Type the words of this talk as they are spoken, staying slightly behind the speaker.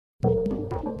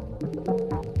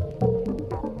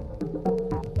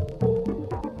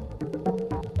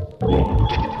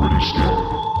Pretty Scary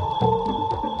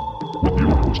with your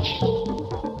hosts,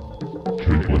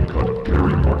 Caitlin Cutt,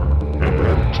 Gary Martin, and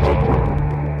Adam Todd Brown.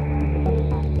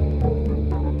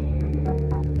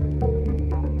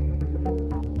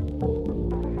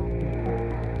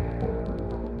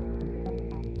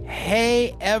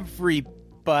 Hey,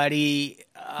 everybody.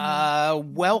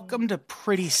 Welcome to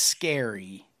Pretty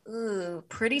Scary. Ooh,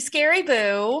 pretty scary,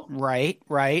 boo. Right.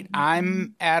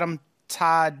 I'm Adam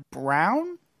Todd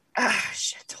Brown.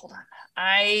 Shit, hold on.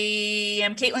 I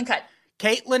am Caitlin Cutt.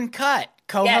 Caitlin Cutt,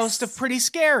 co-host Yes. of Pretty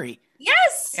Scary.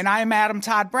 Yes! And I'm Adam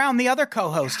Todd Brown, the other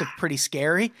co-host of Pretty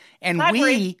Scary. And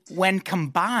we, when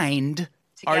combined,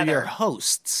 are Together. your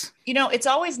hosts. You know, it's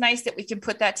always nice that we can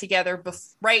put that together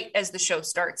right as the show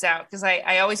starts out, because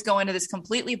I always go into this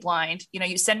completely blind. You know,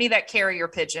 you send me that carrier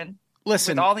pigeon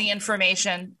Listen, with all the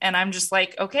information, and I'm just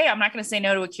like, okay, I'm not going to say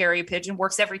no to a carrier pigeon.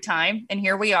 Works every time. And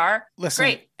here we are. listen,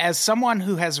 Great. as someone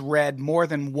who has read more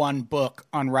than one book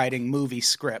on writing movie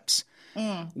scripts,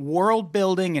 world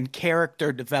building and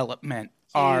character development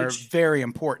are Huge. very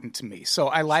important to me. So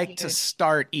I like to Huge.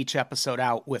 start each episode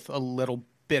out with a little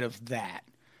bit of that.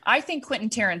 I think Quentin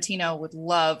Tarantino would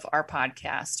love our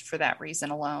podcast for that reason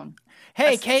alone.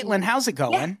 Hey, That's- Caitlin, how's it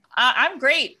going? Yeah, I'm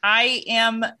great. I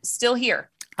am still here,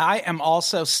 I am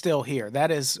also still here. That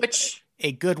is which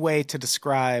a good way to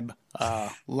describe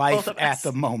life Both of at us.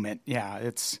 the moment. Yeah,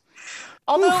 it's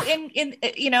although in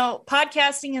you know,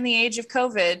 podcasting in the age of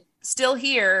COVID, still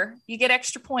here, you get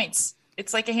extra points.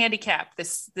 It's like a handicap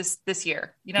this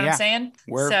year. You know what Yeah. I'm saying?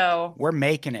 we're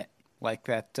making it. Like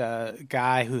that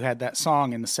guy who had that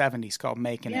song in the 70s called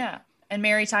Making It. yeah. And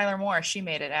Mary Tyler Moore, she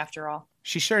made it after all.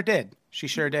 She sure did. She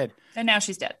sure did. And now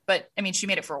she's dead. But I mean, she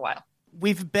made it for a while.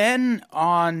 We've been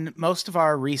on most of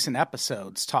our recent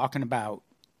episodes talking about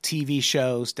TV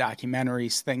shows,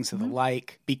 documentaries, things of the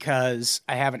like, because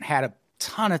I haven't had a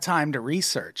ton of time to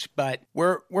research. But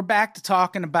we're back to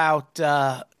talking about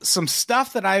some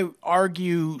stuff that I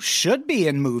argue should be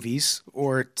in movies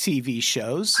or TV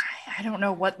shows. I don't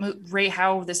know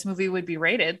how this movie would be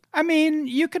rated. I mean,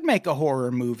 you could make a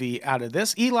horror movie out of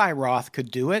this. Eli Roth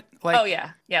could do it. Like Oh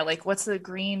yeah. Yeah, like what's the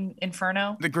Green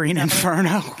Inferno? The Green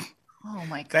Inferno. Oh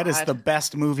my God. That is the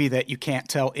best movie that you can't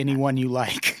tell anyone you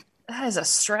like. That is a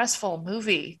stressful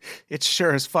movie. It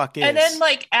sure as fuck is. And then,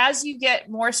 like, as you get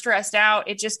more stressed out,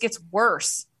 it just gets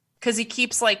worse because he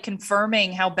keeps like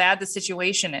confirming how bad the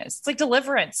situation is. It's like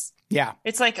Deliverance. Yeah.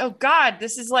 It's like, oh God,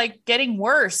 this is like getting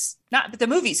worse. Not that the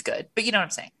movie's good, but you know what I'm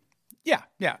saying. Yeah.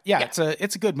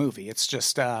 It's a good movie. It's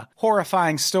just a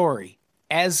horrifying story,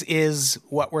 as is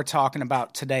what we're talking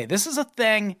about today. This is a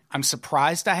thing I'm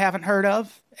surprised I haven't heard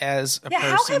of as a person.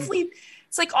 How have we?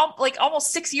 It's like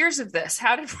almost 6 years of this.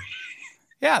 How did we?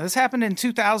 Yeah, this happened in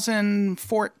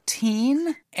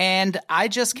 2014, and I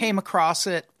just came across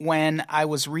it when I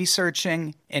was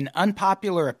researching an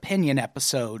unpopular opinion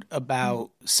episode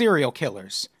about serial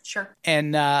killers. Sure.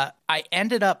 And I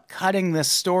ended up cutting this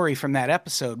story from that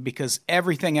episode because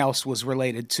everything else was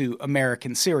related to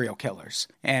American serial killers.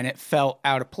 And it felt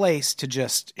out of place to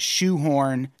just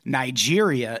shoehorn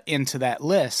Nigeria into that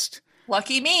list.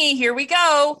 Lucky me. Here we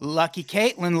go. Lucky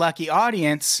Caitlin, lucky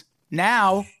audience.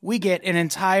 Now we get an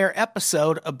entire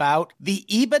episode about the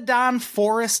Ibadan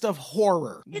Forest of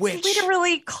Horror. It's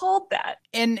literally called that.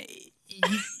 And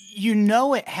you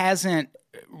know it hasn't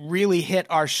really hit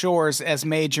our shores as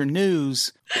major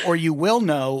news, or you will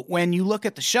know when you look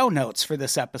at the show notes for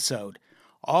this episode.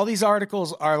 All these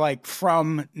articles are like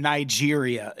from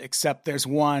Nigeria, except there's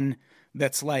one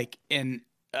that's like an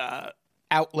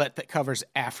outlet that covers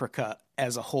Africa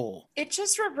as a whole. It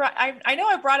just, I know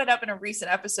I brought it up in a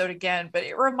recent episode again, but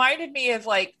it reminded me of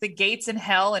like the gates in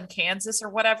hell in Kansas or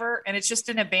whatever. And it's just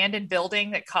an abandoned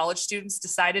building that college students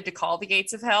decided to call the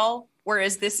gates of hell.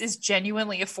 Whereas this is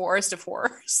genuinely a forest of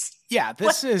horrors. Yeah,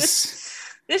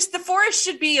 the forest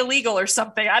should be illegal or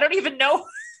something. I don't even know.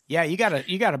 Yeah, you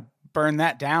gotta burn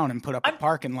that down and put up a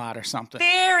parking lot or something.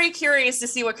 Very curious to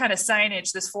see what kind of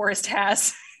signage this forest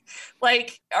has.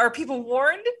 Like, are people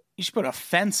warned? You should put a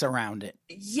fence around it.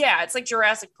 Yeah, it's like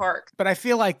Jurassic Park. But I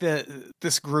feel like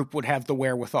this group would have the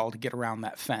wherewithal to get around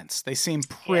that fence. They seem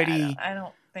pretty. Yeah, I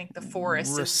don't think the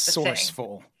forest resourceful. Is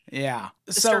the thing. Yeah,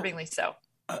 Disturbingly so.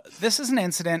 This is an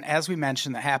incident, as we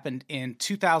mentioned, that happened in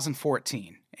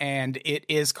 2014, and it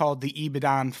is called the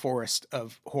Ibadan Forest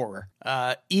of Horror.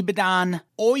 Ibadan,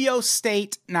 Oyo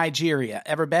State, Nigeria.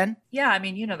 Ever been? Yeah, I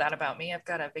mean, you know that about me. I've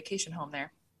got a vacation home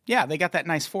there. Yeah, they got that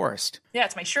nice forest. Yeah,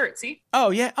 it's my shirt, see? Oh,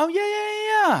 yeah.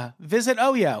 Visit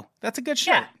Oyo. That's a good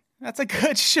shirt. Yeah. That's a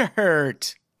good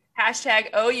shirt.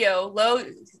 Hashtag Oyo,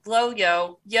 low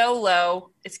yo,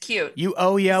 YOLO. It's cute. You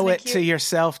Oyo it cute? to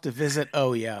yourself to visit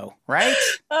Oyo, right?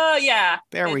 Oh, yeah.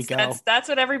 There we go. That's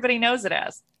what everybody knows it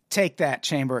as. Take that,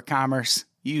 Chamber of Commerce.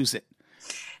 Use it.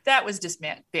 That was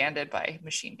disbanded by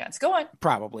machine guns. Go on.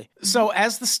 Probably. So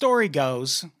as the story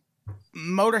goes,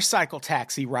 motorcycle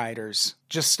taxi riders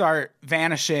just start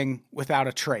vanishing without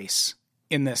a trace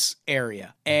in this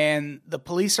area. And the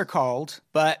police are called,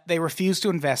 but they refuse to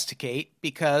investigate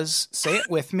because, say it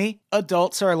with me,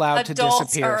 adults are allowed to disappear if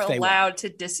they want. Adults are allowed to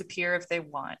disappear if they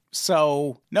want.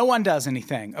 So no one does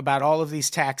anything about all of these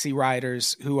taxi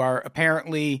riders who are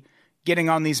apparently getting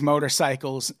on these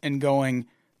motorcycles and going,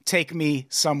 take me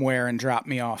somewhere and drop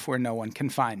me off where no one can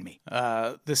find me.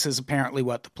 This is apparently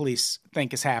what the police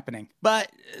think is happening. But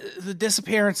the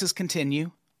disappearances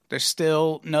continue. There's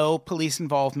still no police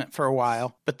involvement for a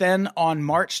while. But then on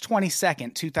March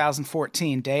 22nd,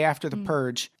 2014, day after the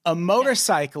purge, a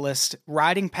motorcyclist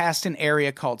riding past an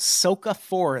area called Soka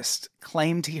Forest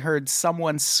claimed he heard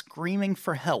someone screaming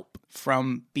for help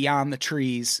from beyond the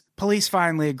trees. Police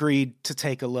finally agreed to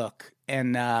take a look.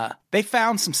 And they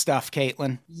found some stuff,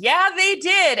 Caitlin. Yeah, they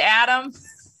did, Adam.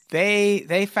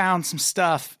 They found some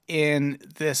stuff in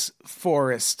this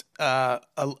forest, a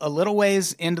little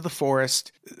ways into the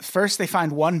forest. First, they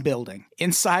find one building.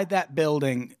 Inside that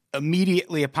building,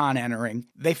 immediately upon entering,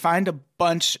 they find a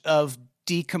bunch of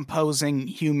decomposing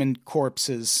human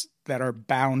corpses that are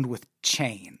bound with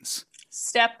chains.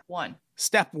 Step one.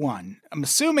 Step one. I'm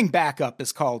assuming backup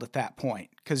is called at that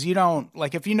point because you don't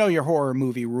like if you know your horror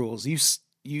movie rules.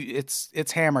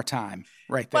 It's hammer time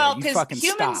right there. Well, you fucking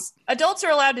stop. Adults are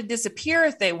allowed to disappear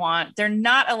if they want. They're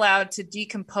not allowed to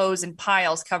decompose in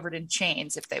piles covered in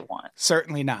chains if they want.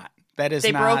 Certainly not. That is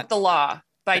they not. broke the law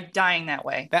by dying that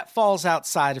way. That falls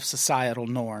outside of societal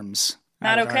norms.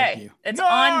 Not okay. Argue. It's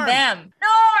Norm! on them.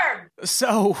 Norm!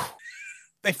 So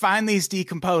they find these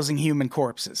decomposing human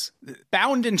corpses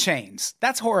bound in chains.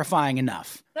 That's horrifying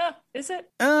enough. Is it?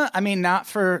 I mean, not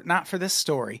for this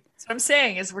story. That's what I'm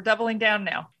saying is we're doubling down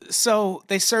now. So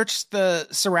they search the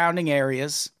surrounding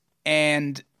areas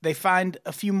and they find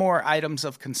a few more items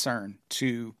of concern,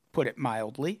 to put it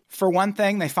mildly. For one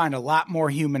thing, they find a lot more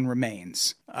human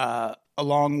remains,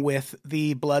 along with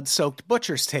the blood-soaked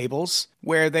butcher's tables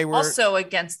where they were also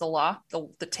against the law,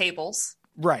 the tables.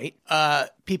 Right.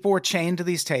 People were chained to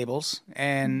these tables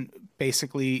and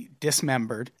basically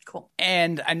dismembered. Cool.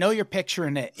 And I know you're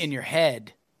picturing it in your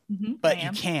head, but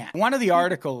you can't. One of the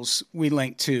articles we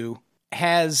linked to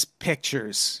has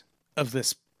pictures of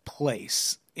this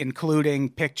place, including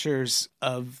pictures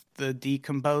of the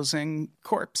decomposing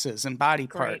corpses and body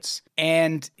parts.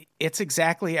 And it's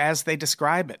exactly as they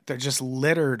describe it. They're just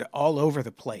littered all over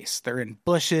the place. They're in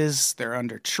bushes, they're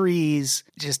under trees,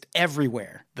 just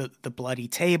everywhere. The bloody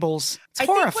tables. It's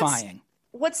horrifying.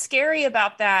 What's scary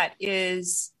about that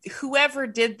is whoever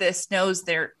did this knows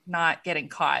they're not getting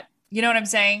caught. You know what I'm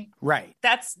saying? Right.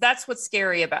 That's what's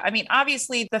scary about. I mean,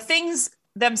 obviously the things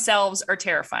themselves are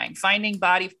terrifying. Finding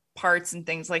body parts and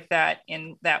things like that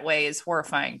in that way is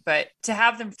horrifying, but to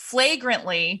have them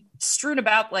flagrantly strewn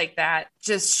about like that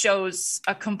just shows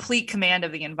a complete command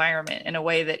of the environment in a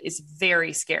way that is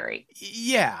very scary.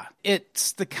 Yeah,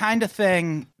 it's the kind of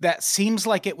thing that seems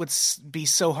like it would be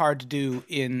so hard to do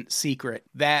in secret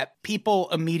that people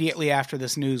immediately after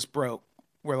this news broke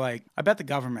were like, I bet the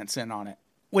government's in on it.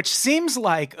 Which seems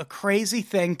like a crazy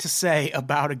thing to say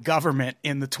about a government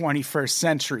in the 21st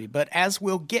century, but as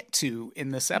we'll get to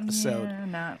in this episode,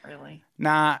 not really.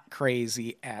 Not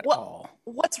crazy at all.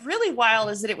 What's really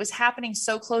wild is that it was happening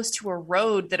so close to a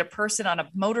road that a person on a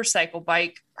motorcycle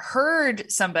bike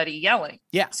heard somebody yelling.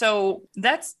 Yeah. So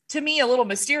that's, to me, a little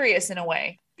mysterious in a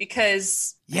way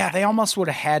because... Yeah, they almost would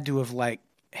have had to have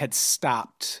had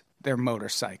stopped their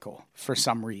motorcycle for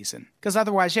some reason, because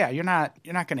otherwise, yeah, you're not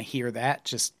going to hear that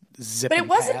just zipping past.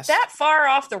 But it wasn't that far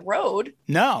off the road.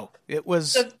 No, it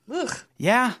was. So,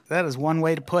 yeah, that is one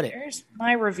way to put it. There's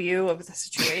my review of the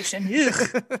situation.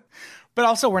 But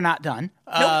also, we're not done.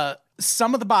 Nope.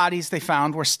 Some of the bodies they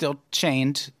found were still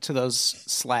chained to those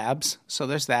slabs, so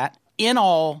there's that. In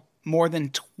all, more than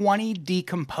 20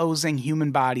 decomposing human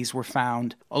bodies were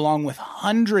found, along with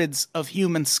hundreds of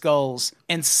human skulls,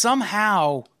 and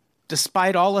somehow,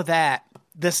 despite all of that,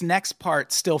 this next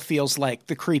part still feels like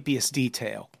the creepiest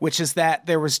detail, which is that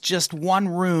there was just one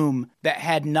room that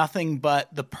had nothing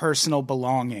but the personal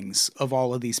belongings of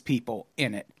all of these people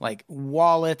in it. Like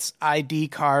wallets, ID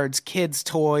cards, kids'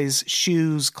 toys,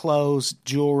 shoes, clothes,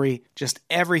 jewelry, just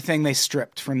everything they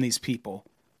stripped from these people,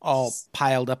 all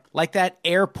piled up. Like that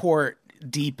airport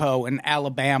depot in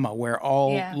Alabama where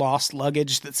all lost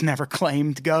luggage that's never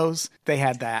claimed goes. They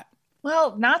had that.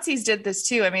 Well, Nazis did this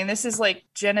too. I mean, this is like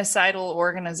genocidal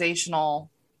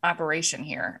organizational operation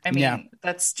here. I mean, Yeah.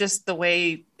 that's just the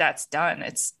way that's done.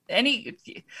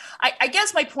 I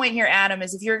guess my point here, Adam,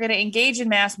 is if you're going to engage in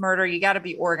mass murder, you got to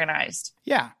be organized.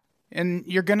 Yeah. And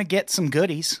you're going to get some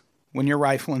goodies when you're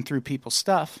rifling through people's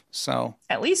stuff. So,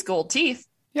 At least gold teeth.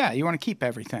 yeah, you want to keep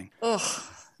everything. Ugh,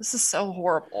 this is so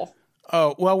horrible.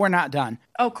 Oh, well, we're not done.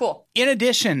 Oh, cool. In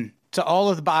addition to all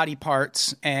of the body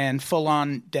parts and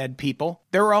full-on dead people,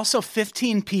 there were also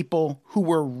 15 people who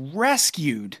were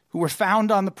rescued, who were found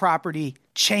on the property,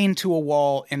 chained to a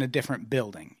wall in a different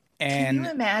building. Can And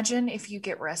you imagine if you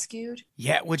get rescued?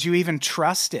 yeah, would you even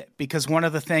trust it? Because one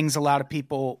of the things a lot of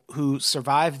people who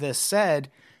survived this said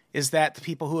is that the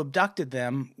people who abducted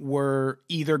them were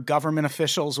either government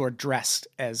officials or dressed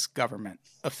as government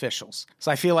officials. So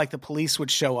I feel like the police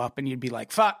would show up and you'd be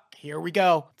like, fuck, here we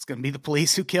go. It's going to be the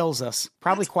police who kills us.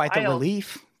 Probably That's quite the wild.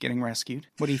 relief getting rescued.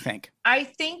 What do you think? I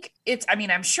think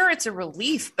I'm sure it's a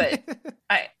relief, but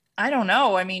I don't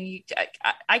know. I mean,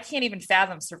 I can't even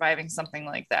fathom surviving something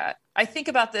like that. I think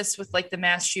about this with like the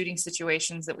mass shooting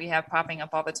situations that we have popping up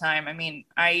all the time. I mean,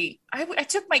 I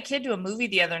took my kid to a movie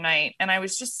the other night and I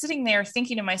was just sitting there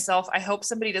thinking to myself, I hope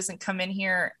somebody doesn't come in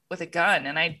here with a gun.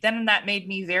 And then that made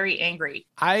me very angry.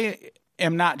 I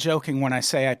am not joking when I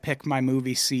say I pick my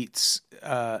movie seats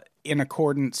in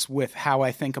accordance with how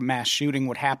I think a mass shooting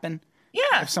would happen.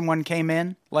 Yeah. If someone came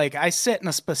in, like I sit in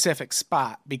a specific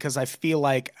spot because I feel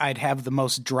like I'd have the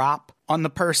most drop on the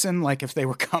person, like if they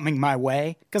were coming my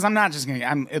way. Because I'm not just going to,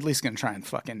 I'm at least going to try and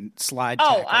fucking slide.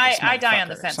 Oh, tackle this I die on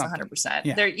the motherfucker or fence something. 100%.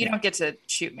 Yeah, There, you yeah. don't get to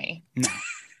shoot me.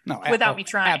 No, Without me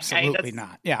trying. Absolutely That's-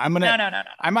 not. Yeah, I'm going to. No.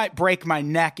 I might break my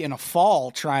neck in a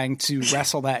fall trying to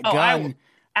wrestle that Oh, I gun. will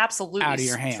absolutely out of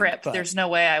your hand, trip. but- There's no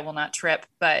way I will not trip,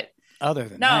 but Other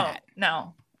than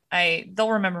no.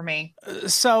 They'll remember me, that.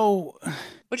 So,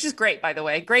 which is great, by the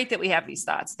way. Great that we have these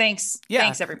thoughts. Thanks. yeah.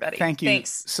 Thanks, everybody. Thank you,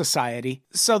 Thanks. society.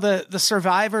 So the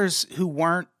survivors who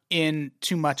weren't in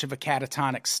too much of a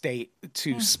catatonic state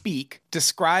to speak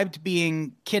described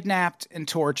being kidnapped and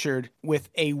tortured with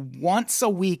a once a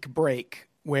week break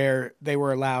where they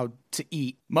were allowed to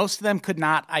eat. Most of them could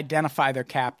not identify their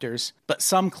captors, but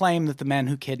some claim that the men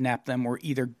who kidnapped them were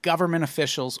either government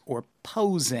officials or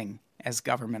posing as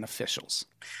government officials.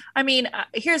 I mean,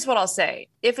 here's what I'll say.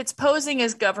 If it's posing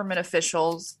as government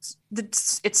officials,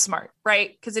 it's smart,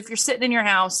 right? Because if you're sitting in your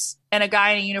house and a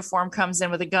guy in a uniform comes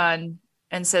in with a gun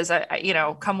and says,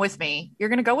 come with me, you're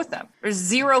going to go with them. There's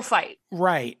zero fight.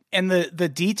 Right. And the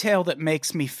detail that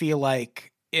makes me feel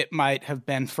like it might have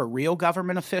been for real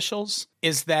government officials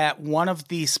is that one of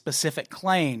the specific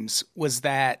claims was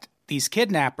that these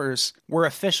kidnappers were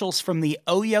officials from the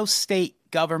Oyo State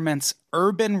government's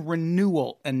Urban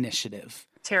Renewal Initiative.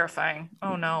 Terrifying.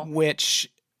 Oh, no. Which,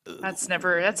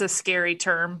 That's a scary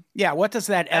term. yeah, what does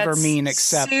that ever That's mean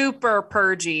except super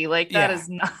purgy. Like that Yeah. is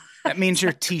not. that means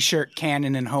you're t-shirt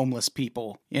cannoning homeless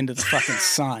people into the fucking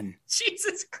sun.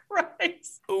 Jesus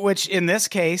Christ. Which in this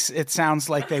case, it sounds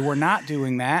like they were not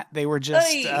doing that. They were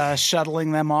just Oy.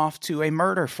 shuttling them off to a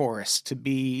murder forest to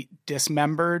be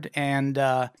dismembered and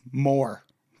more.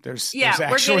 There's Yeah, we're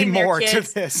actually getting there, more to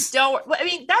kids. this. I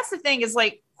mean, that's the thing is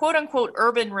like quote unquote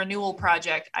urban renewal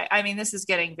project. I mean, this is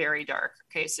getting very dark.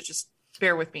 Okay. So just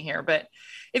bear with me here. But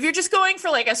if you're just going for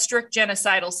like a strict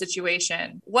genocidal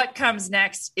situation, what comes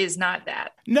next is not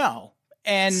that. No.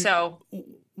 And So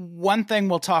one thing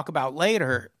we'll talk about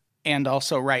later and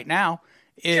also right now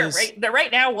is the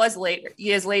right now was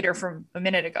later from a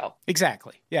minute ago.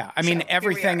 exactly. Yeah. I mean, So, here we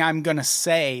everything are. I'm going to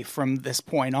say from this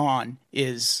point on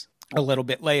is a little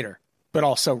bit later, but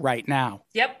also right now.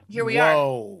 Yep. Here we are.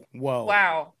 Whoa.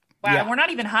 Wow. Yeah. And we're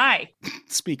not even high.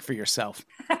 Speak for yourself.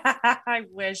 I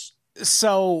wish.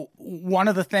 So, one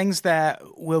of the things that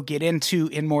we'll get into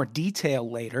in more detail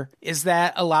later is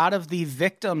that a lot of the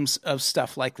victims of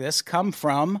stuff like this come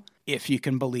from, if you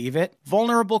can believe it,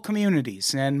 vulnerable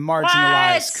communities and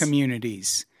marginalized What?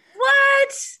 communities.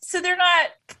 What? So they're not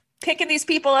picking these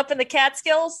people up in the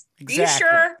Catskills? Exactly.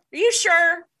 Are you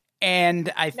sure?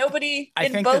 And Nobody I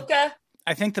in think Boca?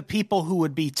 I think the people who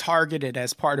would be targeted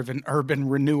as part of an urban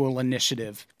renewal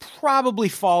initiative probably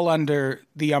fall under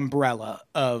the umbrella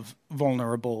of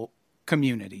vulnerable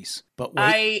communities. But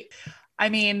wait, I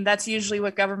mean, that's usually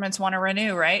what governments want to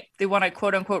renew, right? They want to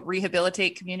quote unquote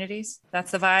rehabilitate communities. That's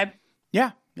the vibe.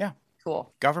 yeah.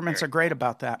 Cool. Governments are great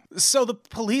about that. So the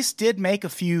police did make a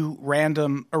few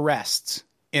random arrests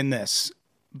in this,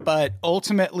 but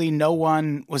ultimately no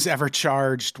one was ever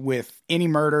charged with any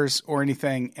murders or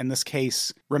anything, and this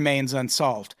case remains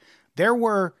unsolved. There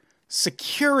were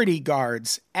security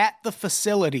guards at the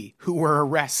facility who were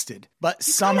arrested, but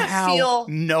somehow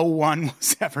no one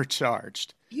was ever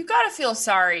charged. You got to feel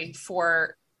sorry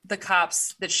for the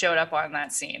cops that showed up on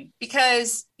that scene,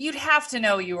 because you'd have to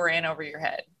know you were in over your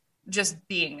head just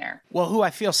being there. Well, who I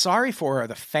feel sorry for are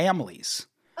the families.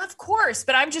 Of course,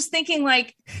 but I'm just thinking,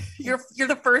 like, you're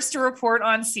the first to report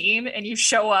on scene and you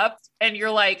show up and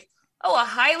you're like, oh, a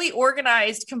highly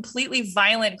organized, completely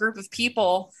violent group of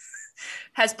people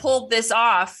has pulled this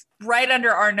off right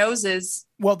under our noses.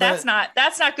 Well, that's not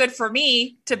good for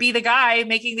me to be the guy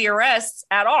making the arrests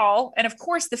at all. And of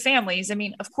course, the families. I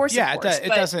mean, of course,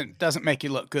 it doesn't make you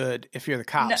look good if you're the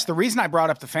cops. No. The reason I brought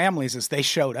up the families is they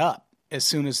showed up as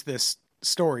soon as this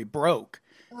story broke.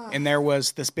 And there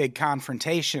was this big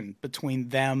confrontation between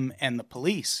them and the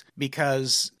police,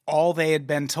 because all they've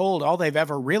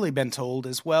ever really been told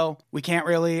is, well, we can't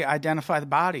really identify the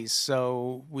bodies,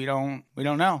 so we don't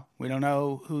know. We don't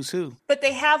know who's who. But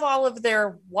they have all of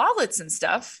their wallets and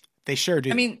stuff. They sure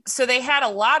do. I mean, so they had a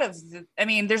lot of,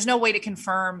 there's no way to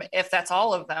confirm if that's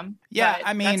all of them.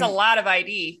 Yeah, that's a lot of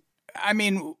ID. I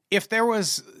mean, if there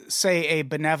was, say, a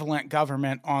benevolent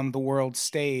government on the world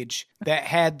stage that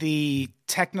had the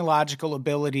technological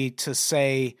ability to,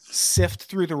 say, sift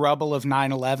through the rubble of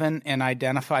 9/11 and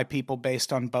identify people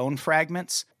based on bone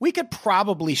fragments, we could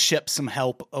probably ship some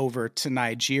help over to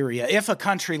Nigeria if a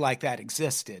country like that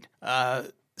existed.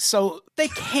 So they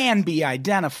can be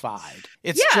identified.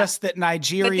 It's just that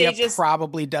Nigeria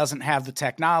probably doesn't have the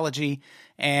technology,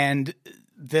 and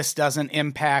this doesn't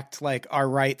impact, like, our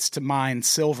rights to mine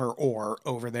silver ore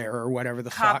over there or whatever the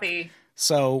fuck.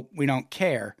 So we don't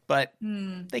care. But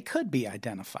they could be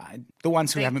identified. The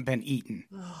ones who haven't been eaten.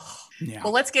 Yeah.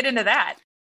 Well, let's get into that.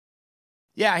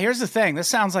 Yeah, here's the thing. This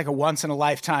sounds like a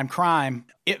once-in-a-lifetime crime.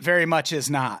 It very much is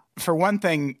not. For one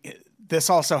thing, this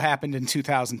also happened in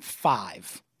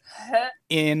 2005.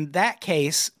 In that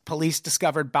case, police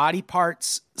discovered body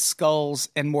parts, skulls,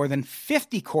 and more than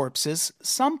 50 corpses,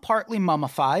 some partly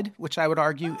mummified, which I would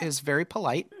argue is very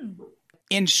polite,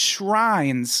 in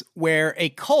shrines where a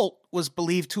cult was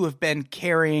believed to have been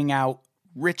carrying out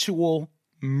ritual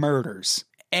murders.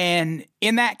 And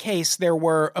in that case, there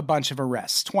were a bunch of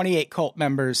arrests, 28 cult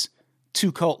members,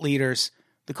 2 cult leaders.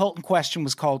 The cult in question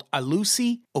was called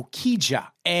Alusi Okija.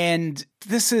 And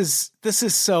this is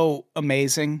so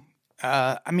amazing.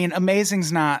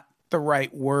 Amazing's not the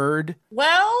right word.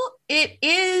 Well, it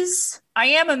is. I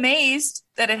am amazed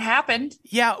that it happened.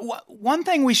 Yeah, one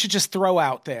thing we should just throw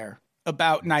out there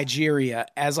about Nigeria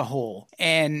as a whole,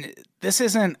 and this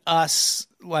isn't us,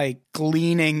 like,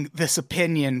 gleaning this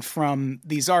opinion from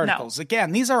these articles. No.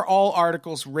 Again, these are all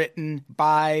articles written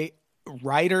by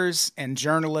writers and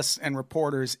journalists and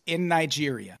reporters in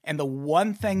Nigeria. And the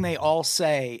one thing they all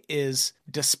say is,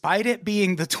 despite it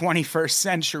being the 21st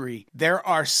century, there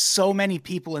are so many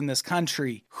people in this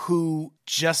country who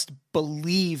just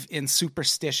believe in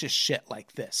superstitious shit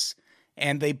like this.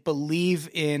 And they believe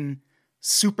in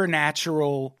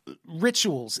supernatural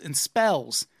rituals and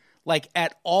spells, like,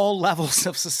 at all levels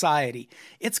of society.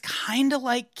 It's kind of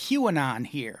like QAnon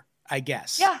here, I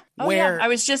guess. Yeah. I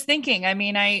was just thinking,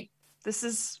 This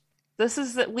is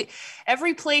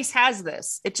every place has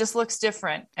this. It just looks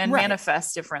different and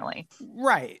manifests differently.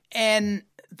 Right. And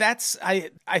that's, I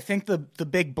think the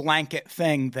big blanket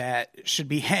thing that should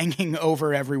be hanging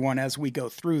over everyone as we go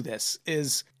through this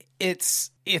is it's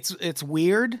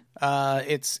weird.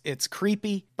 It's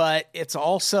creepy, but it's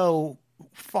also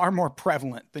far more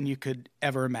prevalent than you could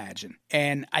ever imagine.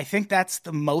 And I think that's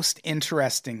the most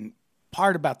interesting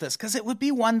part about this, because it would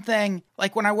be one thing,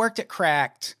 like when I worked at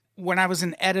Cracked, when I was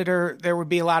an editor, there would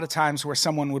be a lot of times where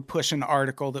someone would push an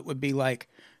article that would be like,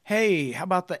 hey, how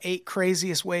about the 8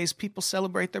 craziest ways people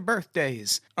celebrate their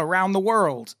birthdays around the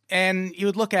world? And you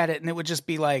would look at it and it would just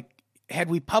be like, had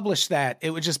we published that,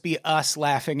 it would just be us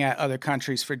laughing at other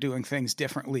countries for doing things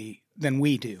differently than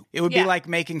we do. It would be like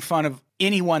making fun of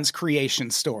anyone's creation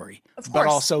story, but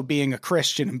also being a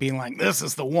Christian and being like, this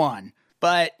is the one.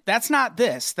 But that's not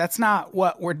this. That's not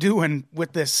what we're doing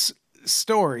with this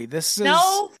story. This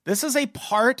is a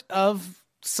part of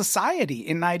society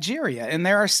in Nigeria, and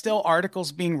there are still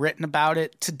articles being written about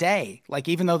it today. Like,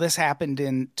 even though this happened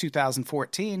in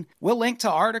 2014, we'll link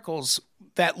to articles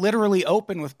that literally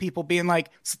open with people being like,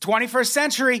 it's the 21st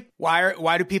century.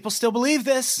 Why do people still believe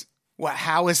this?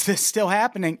 How is this still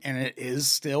happening? And it is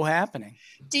still happening.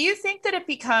 Do you think that it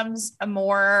becomes a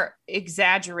more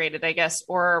exaggerated, I guess,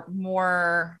 or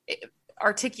more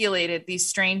articulated, these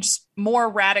strange, more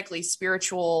radically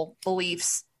spiritual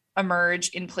beliefs emerge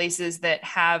in places that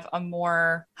have a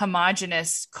more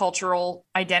homogenous cultural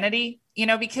identity? You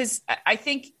know, because I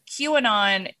think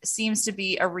QAnon seems to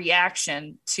be a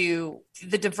reaction to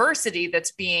the diversity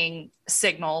that's being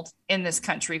signaled in this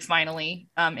country, finally,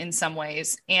 in some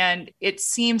ways. And it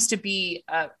seems to be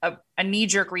a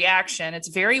knee-jerk reaction. It's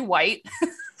very white,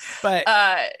 But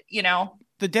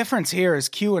the difference here is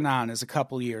QAnon is a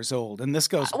couple years old, and this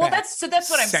goes back that's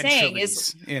what I'm saying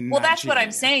is that's what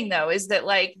I'm saying though, is that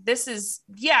like this is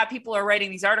people are writing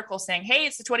these articles saying, hey,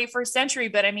 it's the 21st century,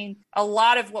 but I mean a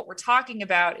lot of what we're talking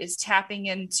about is tapping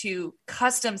into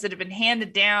customs that have been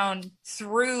handed down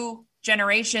through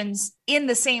generations in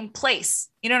the same place.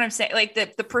 You know what I'm saying? Like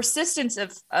the persistence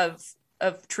of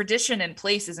tradition and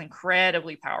place is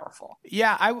incredibly powerful.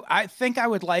 Yeah, I think I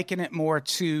would liken it more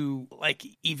to like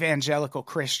evangelical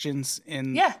Christians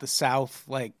in the South,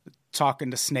 like talking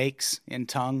to snakes in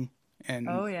tongue and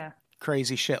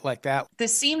crazy shit like that.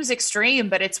 This seems extreme,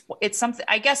 but it's something.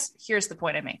 I guess here's the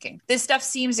point I'm making. This stuff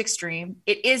seems extreme.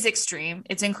 It is extreme.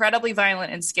 It's incredibly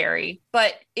violent and scary,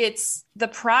 but it's the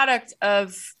product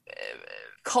of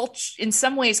culture. In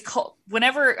some ways,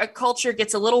 whenever a culture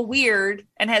gets a little weird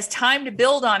and has time to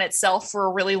build on itself for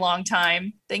a really long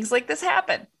time, things like this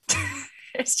happen.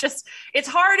 It's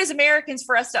hard as Americans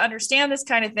for us to understand this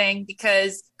kind of thing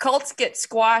because cults get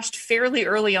squashed fairly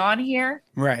early on here.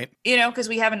 Right. Because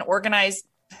we have an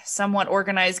somewhat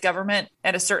organized government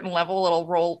at a certain level. It'll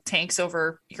roll tanks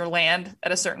over your land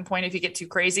at a certain point if you get too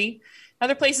crazy.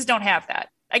 Other places don't have that.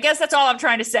 I guess that's all I'm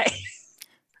trying to say.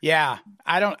 Yeah,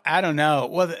 I don't know.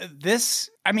 Well,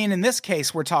 in this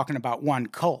case, we're talking about one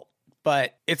cult,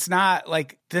 but it's not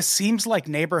like this seems like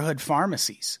neighborhood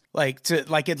pharmacies. Like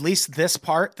at least this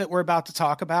part that we're about to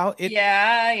talk about.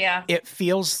 It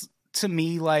feels to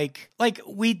me like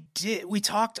we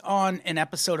talked on an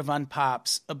episode of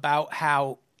Unpops about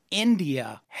how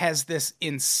India has this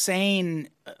insane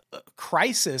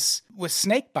crisis with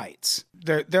snake bites.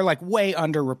 They're like way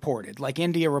underreported. Like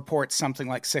India reports something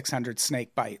like 600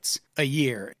 snake bites a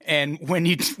year. And when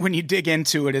you dig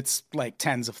into it, it's like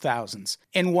tens of thousands.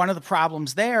 And one of the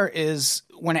problems there is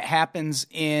when it happens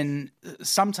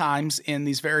sometimes in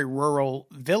these very rural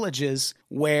villages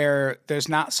where there's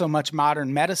not so much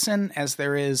modern medicine as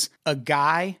there is a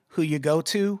guy who you go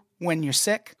to when you're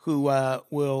sick, who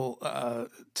will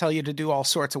tell you to do all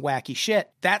sorts of wacky shit.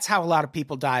 That's how a lot of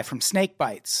people die from snake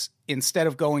bites. Instead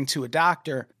of going to a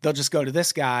doctor, they'll just go to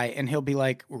this guy and he'll be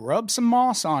like, rub some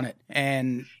moss on it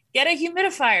and get a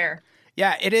humidifier.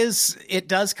 Yeah, it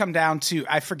does come down to,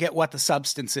 I forget what the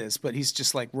substance is, but he's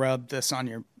just like, rub this on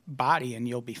your body and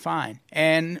you'll be fine.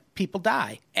 And people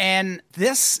die. And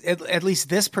this, at least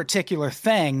this particular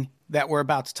thing that we're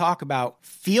about to talk about,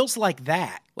 feels like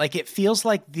that. Like it feels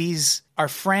like these are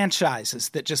franchises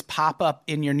that just pop up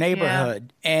in your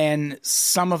neighborhood, and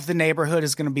some of the neighborhood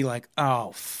is going to be like,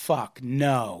 oh, fuck,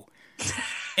 no.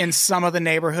 And some of the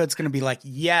neighborhood's going to be like,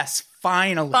 yes,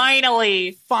 finally.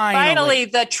 Finally,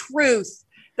 the truth.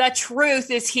 The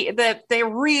truth is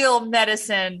the real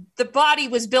medicine. The body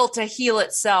was built to heal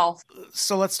itself.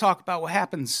 So let's talk about what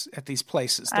happens at these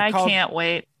places. Can't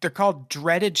wait. They're called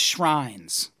dreaded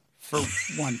shrines. For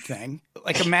one thing,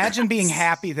 like imagine being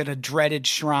happy that a dreaded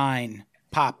shrine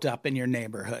popped up in your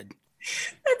neighborhood.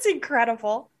 That's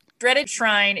incredible. Dreaded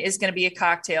shrine is going to be a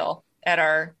cocktail at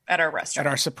our restaurant. At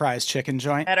our surprise chicken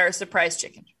joint. At our surprise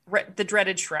chicken. The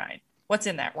dreaded shrine. What's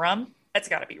in that? Rum? That's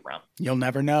got to be rum. You'll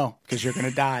never know because you're going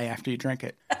to die after you drink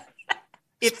it.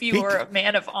 If you are a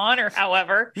man of honor,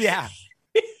 however. Yeah.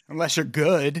 Unless you're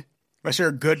good. Unless you're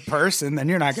a good person, then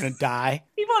you're not going to die.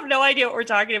 People have no idea what we're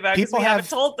talking about because we haven't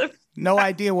told them. No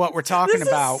idea what we're talking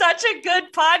about. This is such a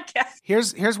good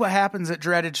podcast. Here's what happens at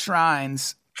dreaded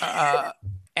shrines.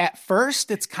 At first,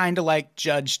 it's kind of like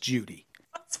Judge Judy,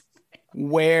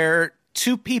 where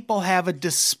two people have a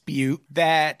dispute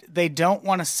that they don't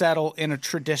want to settle in a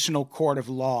traditional court of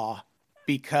law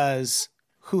because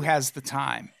who has the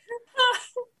time?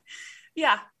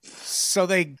 Yeah. So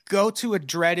they go to a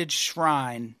dreaded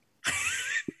shrine.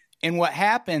 And what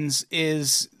happens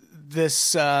is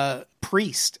this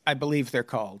priest, I believe they're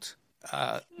called,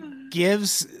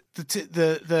 gives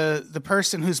the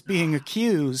person who's being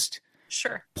accused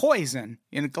poison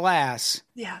in a glass.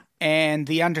 Yeah. And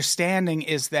the understanding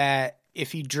is that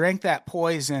if you drink that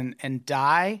poison and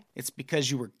die, it's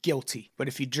because you were guilty. But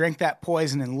if you drink that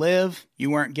poison and live,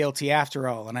 you weren't guilty after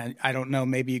all. And I don't know,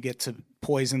 maybe you get to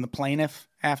poison the plaintiff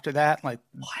after that, like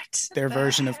what their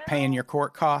version of paying your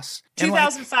court costs.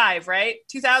 2005, right?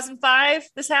 2005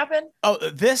 this happened? Oh,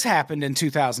 this happened in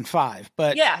 2005,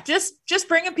 but yeah, just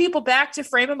bringing people back to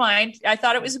frame of mind. I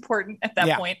thought it was important at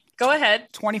that point. Go ahead.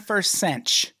 21st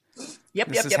century.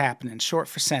 This is happening. Short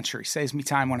for century. Saves me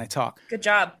time when I talk. Good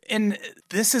job. And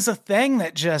this is a thing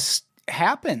that just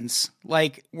happens.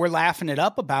 Like, we're laughing it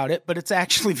up about it, but it's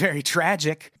actually very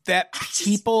tragic that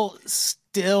people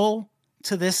still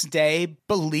to this day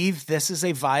believe this is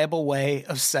a viable way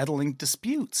of settling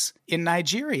disputes in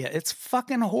Nigeria. It's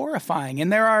fucking horrifying.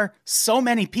 And there are so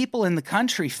many people in the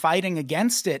country fighting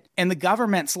against it. And the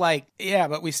government's like, yeah,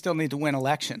 but we still need to win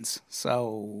elections.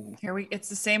 So it's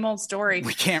the same old story.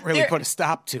 We can't really put a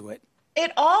stop to it.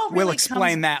 It all really We'll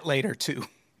explain that later too.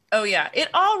 Oh yeah. It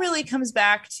all really comes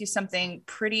back to something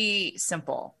pretty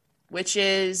simple, which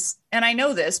is, and I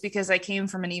know this because I came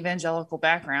from an evangelical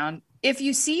background. If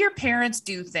you see your parents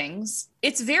do things,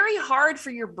 it's very hard for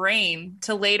your brain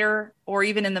to later or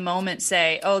even in the moment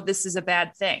say, oh, this is a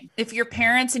bad thing. If your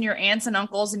parents and your aunts and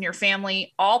uncles and your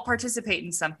family all participate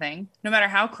in something, no matter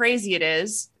how crazy it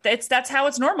is, that's how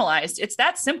it's normalized. It's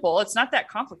that simple. It's not that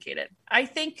complicated. I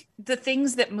think the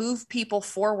things that move people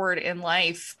forward in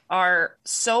life are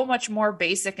so much more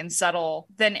basic and subtle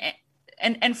than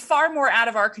and far more out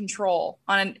of our control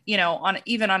on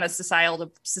a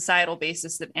societal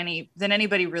basis than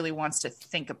anybody really wants to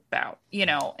think about,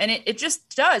 and it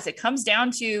just does. It comes down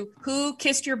to who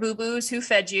kissed your boo-boos, who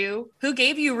fed you, who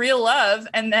gave you real love,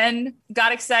 and then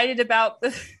got excited about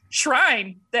the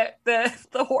shrine, that the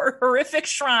horrific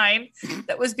shrine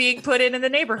that was being put in the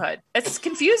neighborhood. It's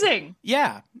confusing.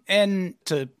 Yeah. And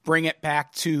to bring it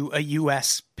back to a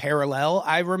U.S. parallel,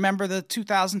 I remember the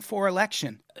 2004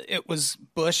 election. It was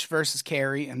Bush versus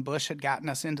Kerry, and Bush had gotten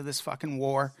us into this fucking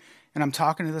war. And I'm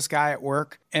talking to this guy at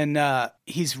work, and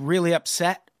he's really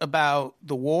upset about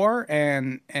the war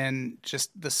and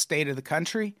just the state of the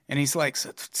country. And he's like, so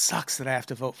it sucks that I have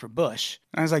to vote for Bush.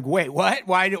 And I was like, wait, what?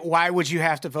 Why would you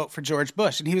have to vote for George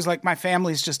Bush? And he was like, my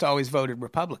family's just always voted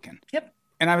Republican. Yep.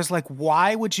 And I was like,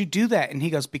 why would you do that? And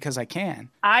he goes, because I can.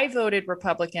 I voted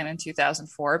Republican in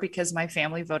 2004 because my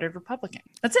family voted Republican.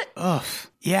 That's it. Ugh.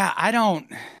 Yeah, I don't.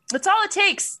 That's all it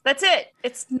takes. That's it.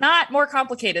 It's not more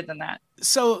complicated than that.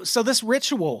 So this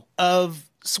ritual of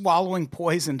swallowing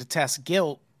poison to test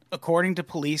guilt, according to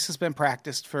police, has been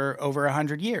practiced for over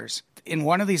 100 years. In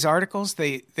one of these articles,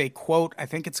 they quote, I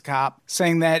think it's a cop,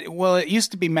 saying that, well, it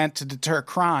used to be meant to deter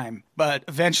crime, but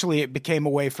eventually it became a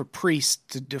way for priests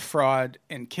to defraud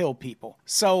and kill people.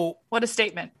 So what a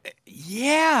statement.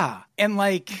 Yeah. And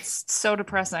like, it's so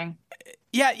depressing.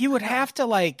 Yeah, you would have to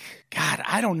God,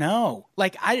 I don't know.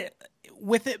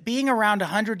 With it being around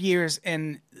 100 years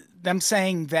and them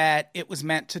saying that it was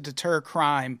meant to deter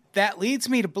crime, that leads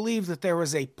me to believe that there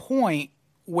was a point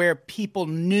where people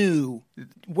knew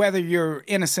whether you're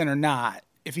innocent or not,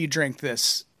 if you drink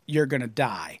this, you're going to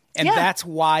die. And that's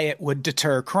why it would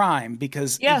deter crime,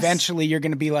 because eventually you're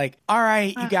going to be like, all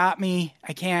right, you got me.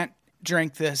 I can't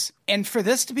drink this. And for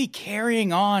this to be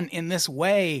carrying on in this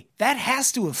way, that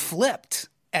has to have flipped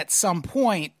at some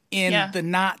point in the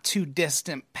not too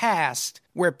distant past,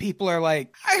 where people are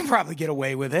like, I can probably get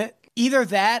away with it. Either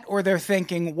that, or they're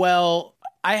thinking, well,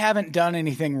 I haven't done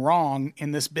anything wrong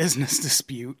in this business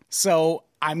dispute, so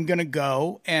I'm going to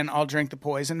go and I'll drink the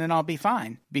poison and I'll be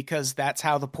fine, because that's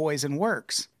how the poison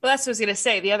works. Well, that's what I was going to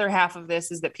say. The other half of this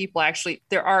is that people actually,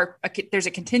 there's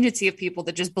a contingency of people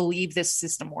that just believe this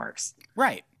system works.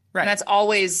 Right. And that's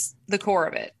always the core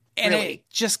of it. And really. It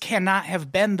just cannot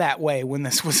have been that way when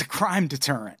this was a crime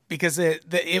deterrent, because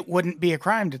it wouldn't be a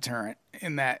crime deterrent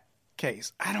in that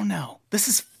case. I don't know. This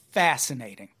is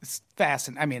fascinating. It's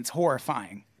fascinating. I mean, it's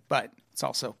horrifying, but it's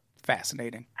also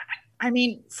fascinating. I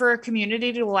mean, for a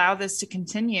community to allow this to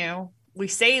continue, we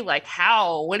say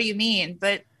how? What do you mean?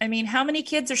 But I mean, how many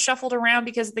kids are shuffled around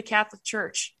because of the Catholic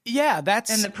Church? Yeah, that's...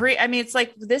 And it's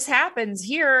like, this happens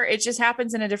here. It just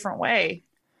happens in a different way.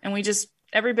 And we just,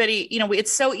 everybody,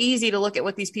 it's so easy to look at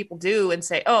what these people do and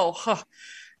say,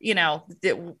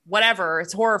 whatever,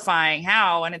 it's horrifying.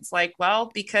 How? And it's like,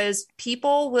 well, because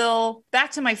people will,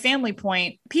 back to my family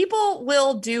point, people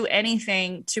will do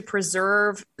anything to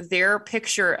preserve their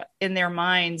picture in their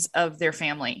minds of their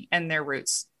family and their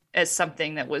roots as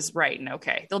something that was right and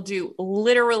okay. They'll do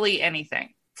literally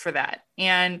anything for that.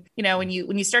 And, when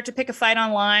you start to pick a fight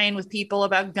online with people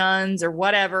about guns or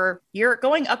whatever, you're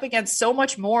going up against so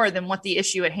much more than what the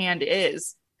issue at hand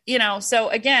is. So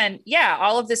again,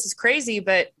 all of this is crazy,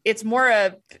 but it's more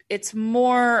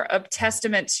a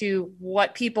testament to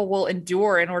what people will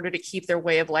endure in order to keep their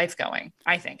way of life going,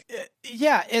 I think.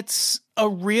 Yeah, it's a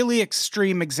really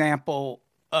extreme example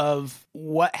of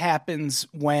what happens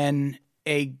when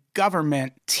a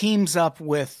government teams up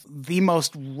with the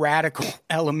most radical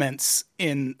elements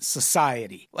in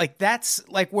society. That's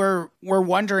we're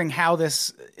wondering how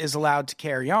this is allowed to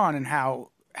carry on and how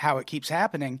it keeps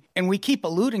happening. And we keep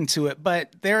alluding to it,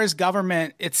 but there is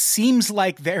government. It seems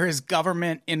like there is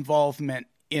government involvement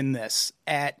in this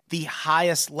at the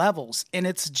highest levels. And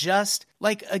it's just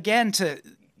like, again,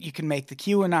 you can make the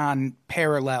QAnon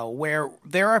parallel where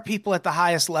there are people at the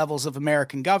highest levels of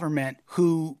American government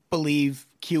who believe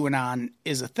QAnon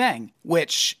is a thing,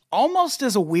 which almost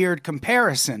is a weird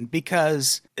comparison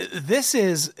because this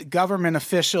is government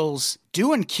officials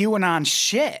doing QAnon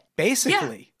shit,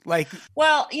 basically. Yeah.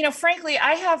 Well, frankly,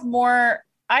 I have more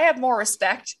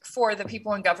respect for the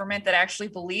people in government that actually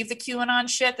believe the QAnon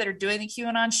shit, that are doing the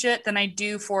QAnon shit, than I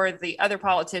do for the other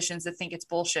politicians that think it's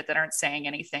bullshit that aren't saying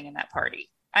anything in that party.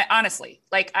 I honestly,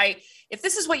 if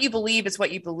this is what you believe, it's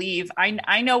what you believe.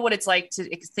 I know what it's like to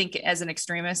think as an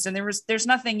extremist, and there's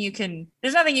nothing you can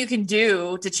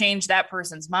do to change that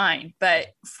person's mind. But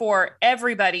for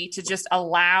everybody to just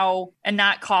allow and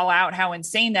not call out how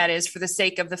insane that is for the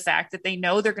sake of the fact that they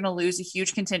know they're going to lose a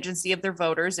huge contingency of their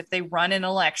voters if they run an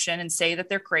election and say that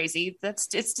they're crazy, it's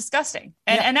disgusting.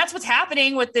 And that's what's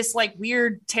happening with this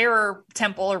weird terror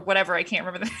temple or whatever. I can't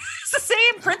remember. It's the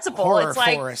same principle. Horror it's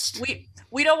like forest.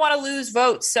 We don't want to lose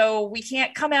votes, so we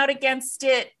can't come out against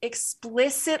it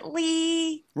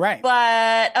explicitly. Right.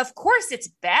 But of course it's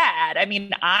bad. I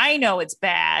mean, I know it's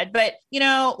bad, but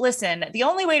listen, the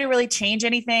only way to really change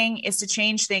anything is to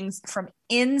change things from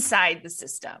inside the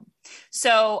system.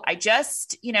 So I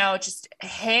just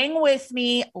hang with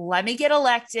me. Let me get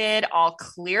elected. I'll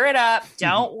clear it up.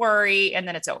 Don't worry. And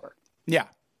then it's over. Yeah.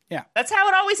 Yeah. That's how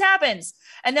it always happens.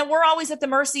 And then we're always at the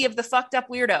mercy of the fucked up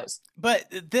weirdos. But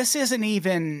this isn't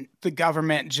even the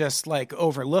government just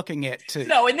overlooking it to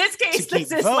No, in this case,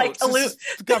 this is This is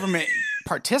the government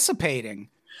participating.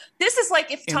 This is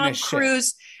like if Tom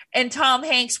Cruise and Tom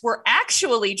Hanks were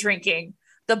actually drinking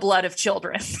the blood of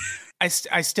children. I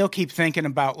still keep thinking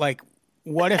about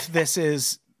what if this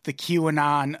is the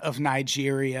QAnon of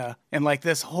Nigeria, and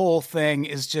this whole thing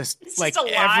is just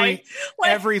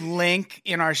every link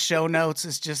in our show notes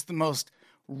is just the most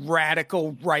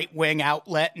radical right-wing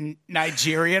outlet in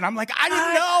Nigeria. And I'm like, I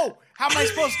didn't know. How am I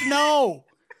supposed to know?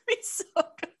 It's so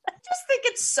good. I just think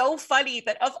it's so funny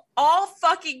that of all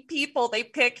fucking people, they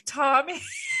pick Tom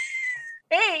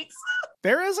Hanks.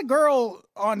 There is a girl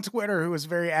on Twitter who is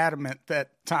very adamant that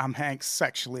Tom Hanks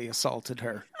sexually assaulted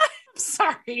her.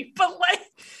 Sorry, but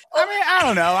I mean, I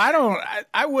don't know.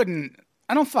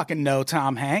 I don't fucking know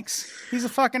Tom Hanks. He's a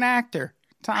fucking actor.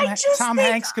 Tom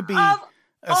Hanks could be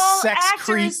a sex actors,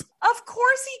 creep. Of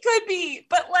course he could be,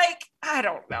 but I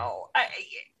don't know.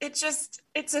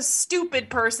 It's a stupid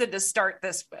person to start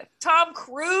this with. Tom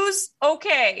Cruise,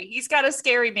 okay, he's got a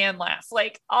scary man laugh.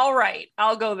 All right,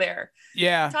 I'll go there.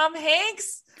 Yeah. Tom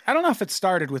Hanks, I don't know if it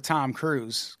started with Tom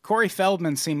Cruise. Corey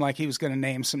Feldman seemed like he was going to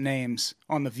name some names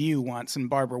on The View once, and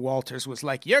Barbara Walters was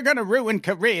like, "You're going to ruin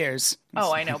careers."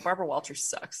 Oh, I know. Barbara Walters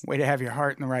sucks. Way to have your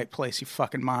heart in the right place, you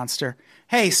fucking monster.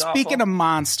 Hey, She's speaking awful. of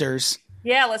monsters.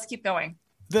 Yeah, let's keep going.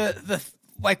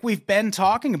 We've been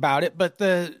talking about it, but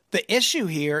the issue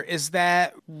here is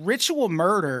that ritual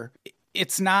murder,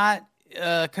 it's not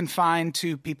confined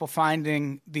to people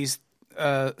finding these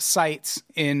sites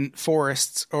in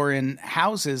forests or in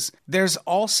houses. There's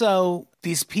also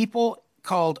these people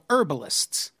called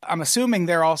herbalists. I'm assuming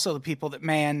they're also the people that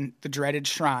man the dreaded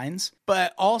shrines,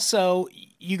 but also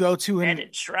you go to an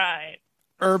Dreaded shrine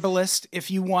herbalist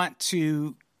if you want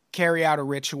to carry out a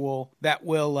ritual that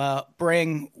will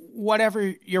bring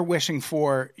whatever you're wishing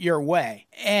for your way.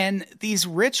 And these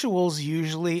rituals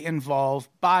usually involve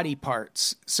body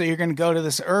parts. So you're going to go to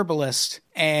this herbalist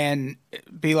and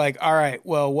be like, all right,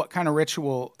 well, what kind of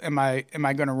ritual am I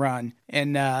going to run?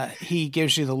 And he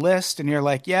gives you the list and you're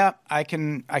like, yeah, I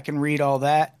can read all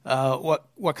that.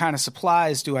 What kind of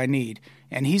supplies do I need?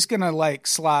 And he's going to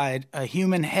slide a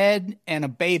human head and a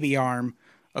baby arm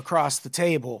across the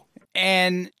table.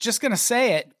 And just going to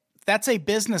say it, that's a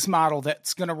business model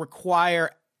that's going to require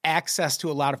access to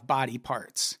a lot of body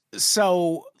parts.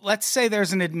 So let's say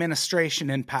there's an administration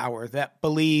in power that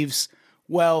believes,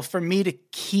 well, for me to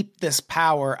keep this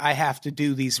power, I have to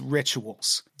do these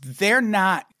rituals. They're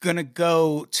not going to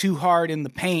go too hard in the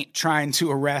paint trying to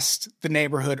arrest the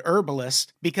neighborhood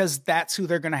herbalist because that's who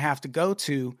they're going to have to go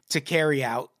to carry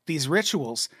out these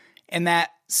rituals. And that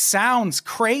sounds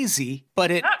crazy, but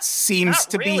it seems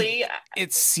to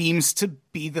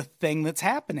be the thing that's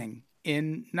happening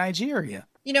in Nigeria.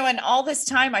 And all this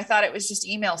time I thought it was just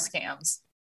email scams.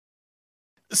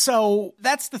 So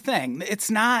that's the thing. It's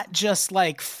not just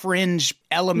fringe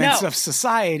elements of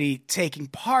society taking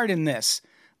part in this.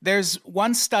 There's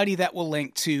one study that we'll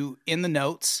link to in the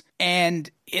notes, and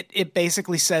it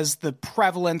basically says the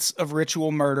prevalence of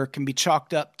ritual murder can be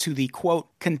chalked up to the, quote,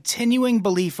 continuing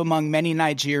belief among many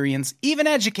Nigerians, even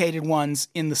educated ones,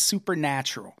 in the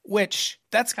supernatural, which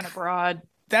that's kind of broad.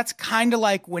 That's kind of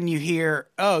like when you hear,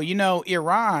 oh,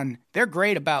 Iran, they're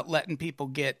great about letting people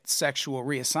get sexual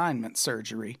reassignment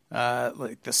surgery.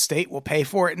 Like the state will pay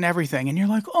for it and everything. And you're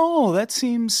like, oh, that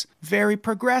seems very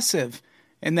progressive.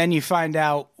 And then you find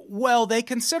out, well, they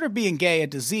consider being gay a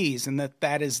disease and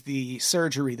that is the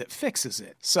surgery that fixes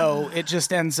it. So it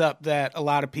just ends up that a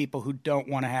lot of people who don't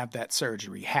want to have that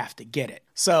surgery have to get it.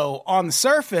 So on the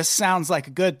surface, sounds like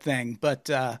a good thing, but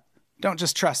don't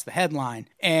just trust the headline.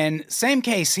 And same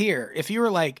case here. If you were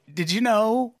like, did you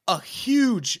know a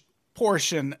huge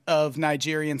portion of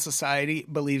Nigerian society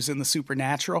believes in the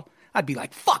supernatural? I'd be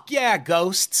like, fuck yeah,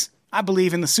 ghosts. I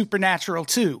believe in the supernatural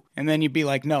too. And then you'd be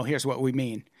like, no, here's what we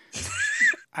mean.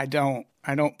 I don't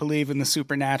believe in the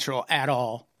supernatural at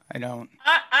all. I don't.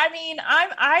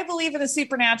 I believe in the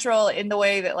supernatural in the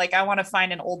way that, like, I want to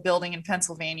find an old building in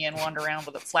Pennsylvania and wander around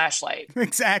with a flashlight.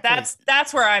 Exactly.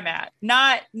 That's where I'm at.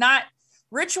 Not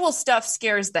ritual stuff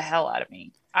scares the hell out of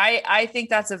me. I think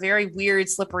that's a very weird,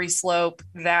 slippery slope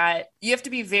that you have to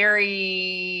be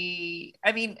very,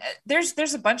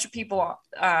 there's a bunch of people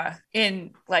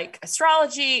in like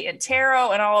astrology and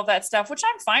tarot and all of that stuff, which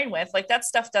I'm fine with. Like that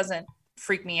stuff doesn't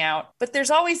freak me out, but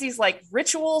there's always these like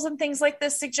rituals and things like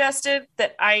this suggested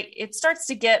that it starts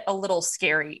to get a little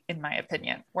scary in my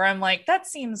opinion, where I'm like, that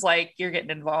seems like you're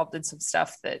getting involved in some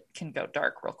stuff that can go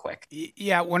dark real quick.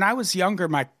 Yeah. When I was younger,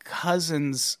 my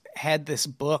cousins had this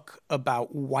book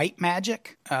about white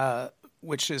magic,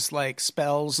 which is like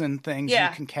spells and things you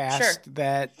can cast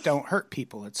that don't hurt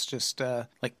people. It's just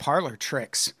like parlor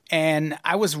tricks. And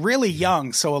I was really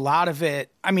young, so a lot of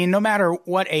it, no matter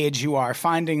what age you are,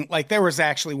 finding, like there was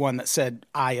actually one that said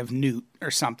Eye of Newt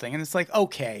or something. And it's like,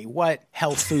 okay, what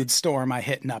health food store am I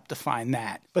hitting up to find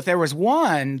that? But there was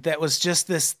one that was just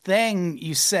this thing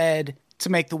you said to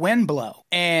make the wind blow.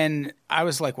 And I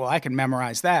was like, well, I can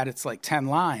memorize that. It's like 10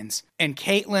 lines. And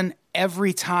Caitlin,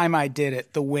 every time I did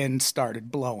it, the wind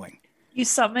started blowing. You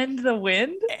summoned the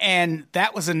wind? And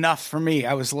that was enough for me.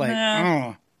 I was like,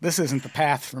 oh, this isn't the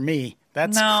path for me.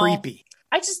 That's creepy.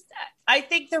 I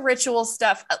think the ritual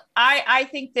stuff, I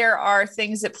think there are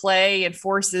things at play and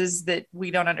forces that we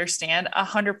don't understand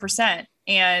 100%.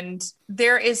 And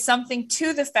there is something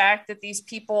to the fact that these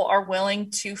people are willing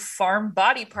to farm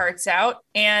body parts out.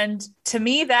 And to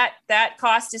me, that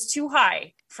cost is too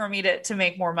high for me to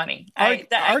make more money. I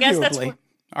guess that's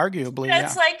arguably.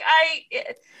 It's like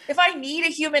if I need a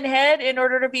human head in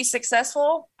order to be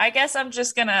successful, I guess I'm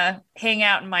just going to hang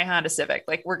out in my Honda Civic.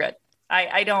 Like we're good.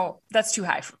 I don't, that's too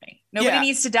high for me. Nobody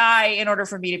needs to die in order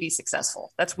for me to be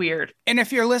successful. That's weird. And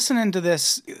if you're listening to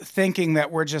this thinking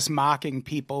that we're just mocking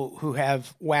people who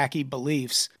have wacky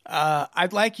beliefs,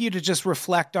 I'd like you to just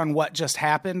reflect on what just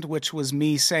happened, which was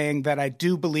me saying that I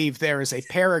do believe there is a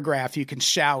paragraph you can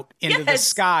shout into the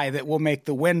sky that will make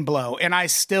the wind blow. And I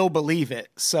still believe it.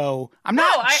 So I'm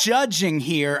not judging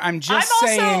here. I'm just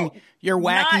saying your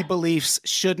wacky beliefs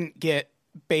shouldn't get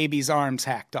baby's arms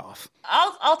hacked off.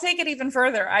 I'll take it even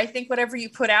further. I think whatever you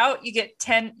put out, you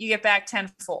get back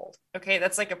tenfold. Okay.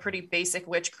 That's like a pretty basic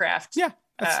witchcraft. Yeah.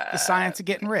 That's the science of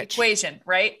getting rich equation,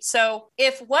 right? So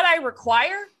if what I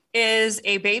require is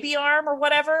a baby arm or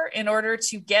whatever, in order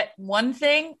to get one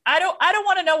thing, I don't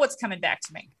want to know what's coming back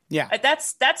to me. Yeah.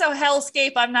 That's a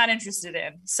hellscape I'm not interested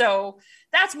in. So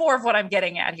that's more of what I'm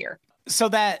getting at here. So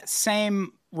that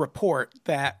same report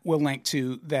that we'll link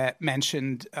to that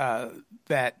mentioned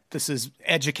that this is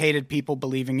educated people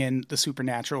believing in the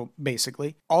supernatural,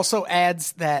 basically, also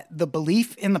adds that the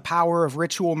belief in the power of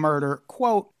ritual murder,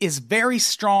 quote, is very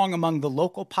strong among the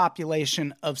local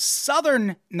population of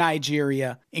southern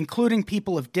Nigeria, including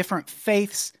people of different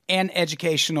faiths and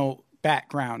educational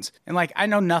backgrounds. And like, I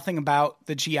know nothing about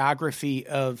the geography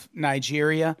of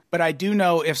Nigeria, but I do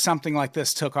know if something like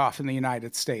this took off in the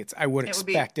United States, I would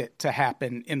expect it to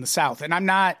happen in the South. And I'm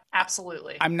not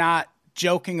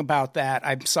joking about that.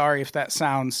 I'm sorry if that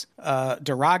sounds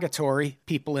derogatory,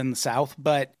 people in the South,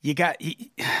 but you got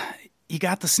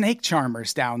the snake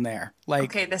charmers down there. Like,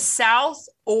 okay, the South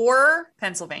or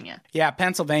Pennsylvania? Yeah,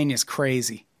 Pennsylvania's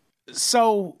crazy.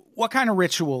 So what kind of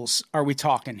rituals are we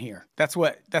talking here? That's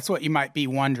what you might be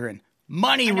wondering.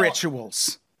 Money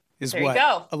rituals is what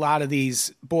a lot of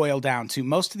these boil down to.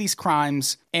 Most of these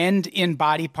crimes end in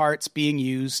body parts being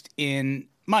used in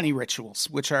money rituals,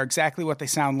 which are exactly what they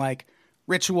sound like.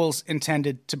 Rituals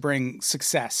intended to bring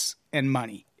success and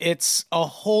money. It's a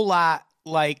whole lot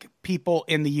like people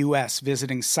in the U.S.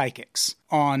 visiting psychics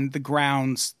on the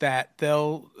grounds that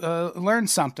they'll learn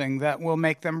something that will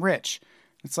make them rich.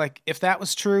 It's like, if that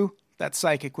was true, that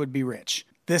psychic would be rich.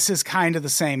 This is kind of the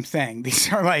same thing.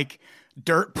 These are like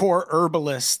dirt poor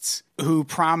herbalists who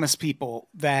promise people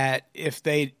that if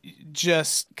they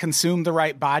just consume the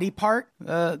right body part,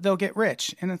 they'll get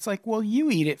rich. And it's like, well, you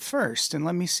eat it first and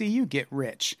let me see you get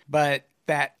rich. But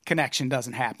that connection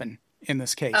doesn't happen in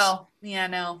this case. Oh, yeah,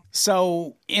 no.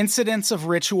 So incidents of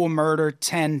ritual murder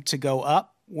tend to go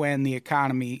up when the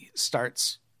economy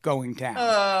starts going down.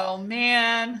 Oh,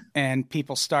 man. And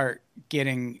people start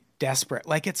getting desperate.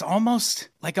 Like, it's almost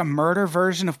like a murder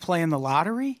version of playing the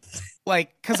lottery.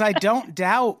 Like, because I don't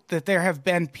doubt that there have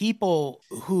been people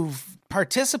who've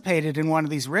participated in one of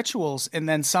these rituals and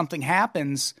then something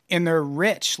happens and they're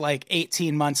rich like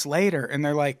 18 months later and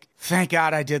they're like, thank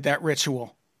God I did that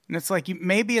ritual. And it's like,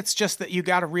 maybe it's just that you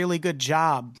got a really good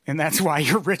job and that's why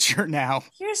you're richer now.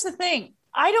 Here's the thing.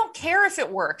 I don't care if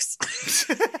it works.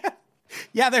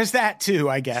 Yeah, there's that too,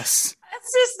 I guess.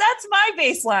 That's my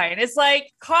baseline. It's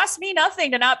like, cost me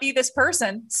nothing to not be this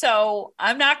person. So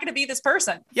I'm not going to be this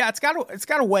person. Yeah, it's got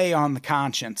to weigh on the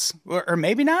conscience, or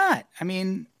maybe not. I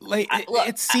mean, like,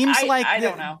 it seems like I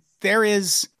don't know. There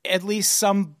is at least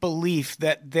some belief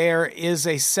that there is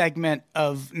a segment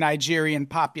of Nigerian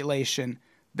population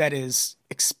that is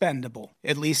expendable,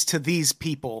 at least to these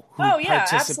people who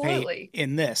participate absolutely.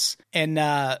 in this. And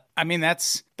I mean,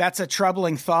 that's a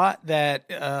troubling thought that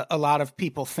a lot of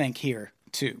people think here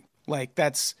too. Like,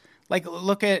 that's like,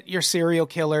 look at your serial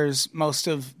killers, most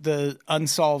of the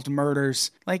unsolved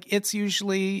murders. Like, it's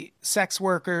usually sex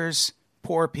workers,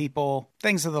 poor people,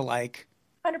 things of the like.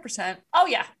 100%. Oh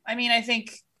yeah. I mean, I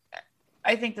think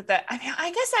I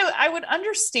guess I would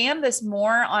understand this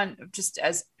more on just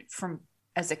as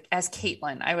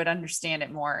Caitlin, I would understand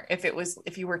it more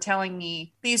if you were telling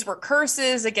me these were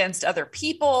curses against other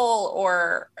people,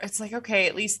 or it's like, okay,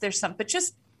 at least there's some, but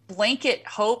just blanket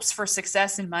hopes for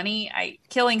success and money.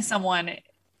 Killing someone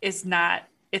is not,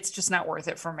 it's just not worth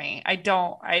it for me. I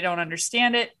don't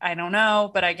understand it. I don't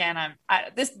know. But again,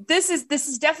 this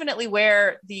is definitely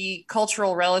where the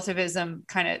cultural relativism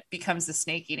kind of becomes the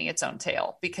snake eating its own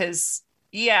tail, because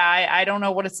I don't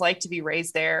know what it's like to be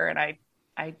raised there. And I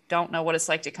don't know what it's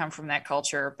like to come from that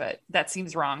culture, but that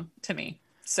seems wrong to me.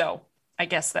 So I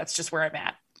guess that's just where I'm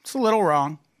at. It's a little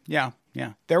wrong. Yeah.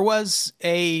 Yeah. There was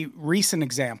a recent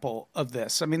example of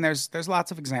this. I mean, there's lots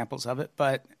of examples of it,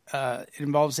 but it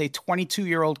involves a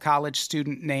 22-year-old college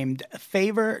student named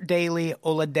Favor Daly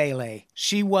Oladele.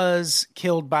 She was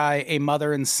killed by a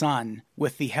mother and son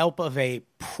with the help of a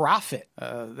prophet.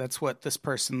 That's what this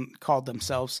person called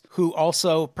themselves, who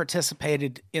also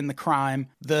participated in the crime.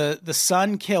 The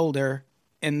son killed her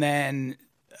and then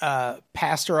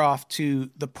passed her off to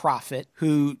the prophet,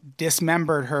 who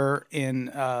dismembered her in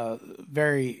a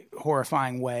very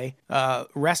horrifying way.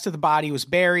 Rest of the body was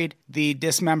buried. The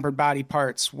dismembered body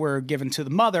parts were given to the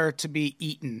mother to be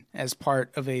eaten as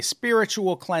part of a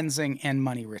spiritual cleansing and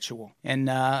money ritual. And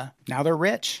now they're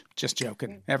rich. Just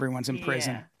joking. Everyone's in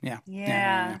prison. Yeah.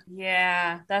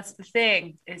 That's the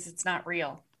thing, is it's not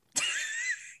real.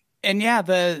 And yeah,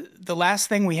 the last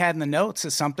thing we had in the notes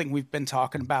is something we've been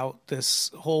talking about this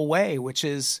whole way, which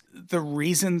is the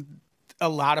reason a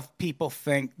lot of people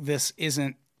think this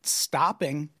isn't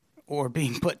stopping or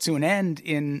being put to an end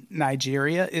in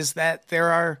Nigeria is that there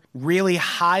are really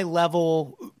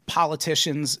high-level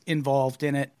politicians involved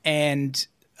in it and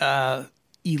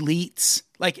elites.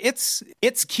 Like, it's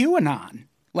QAnon.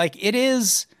 Like, it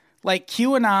is... Like,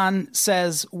 QAnon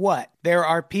says what? There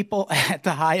are people at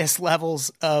the highest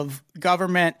levels of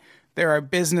government. There are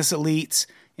business elites.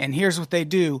 And here's what they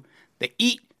do. They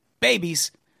eat babies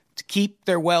to keep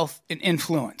their wealth and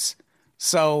influence.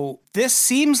 So this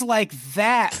seems like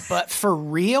that, but for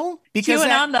real? Because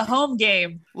QAnon, the home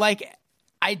game. Like,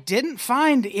 I didn't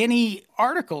find any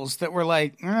articles that were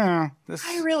like, this.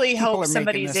 I really hope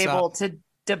somebody's able to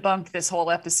debunk this whole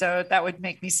episode. That would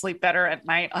make me sleep better at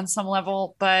night on some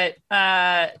level, but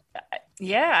I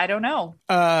don't know.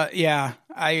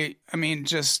 I mean,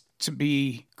 just to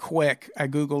be quick, I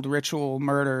googled ritual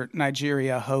murder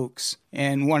Nigeria hoax,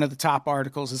 and one of the top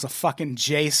articles is a fucking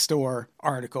JSTOR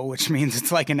article, which means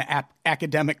it's like an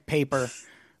academic paper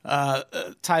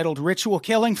titled "Ritual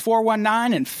Killing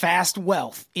 419 and Fast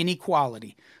Wealth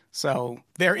Inequality." So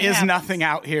there is nothing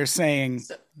out here saying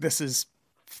this is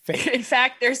fake. In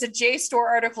fact, there's a JSTOR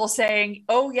article saying,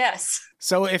 oh, yes.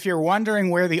 So if you're wondering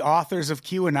where the authors of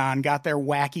QAnon got their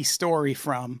wacky story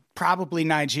from, probably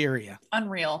Nigeria.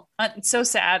 Unreal. It's so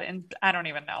sad, and I don't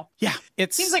even know. Yeah.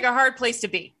 It seems like a hard place to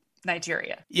be,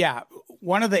 Nigeria. Yeah.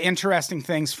 One of the interesting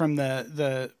things from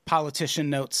the politician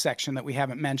notes section that we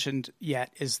haven't mentioned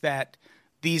yet is that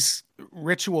these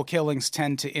ritual killings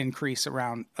tend to increase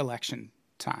around election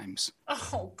times.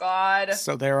 Oh, God.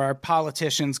 So there are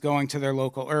politicians going to their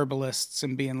local herbalists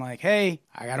and being like, hey,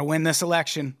 I got to win this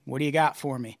election. What do you got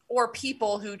for me? Or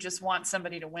people who just want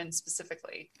somebody to win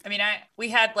specifically. I mean, we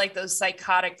had like those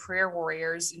psychotic prayer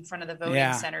warriors in front of the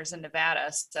voting centers in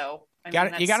Nevada. So you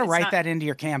got to write that into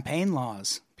your campaign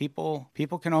laws. People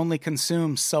can only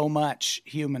consume so much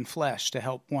human flesh to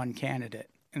help one candidate.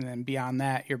 And then beyond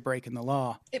that, you're breaking the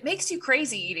law. It makes you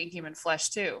crazy eating human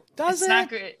flesh too. Does it? Not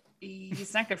good.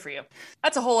 It's not good for you.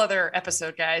 That's a whole other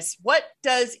episode, guys. What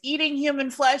does eating human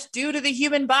flesh do to the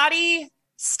human body?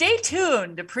 Stay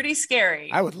tuned to Pretty Scary.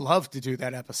 I would love to do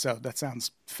that episode. That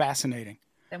sounds fascinating.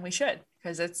 Then we should,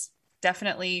 because it's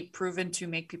definitely proven to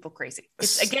make people crazy.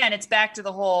 It's back to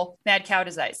the whole mad cow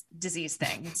disease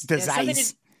thing.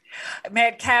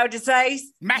 Mad cow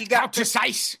disease. Mad cow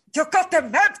disease. You got the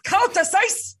mad cow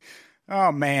disease.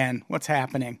 Oh, man. What's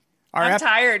happening? I'm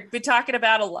tired. Been talking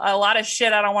about a lot of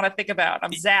shit I don't want to think about.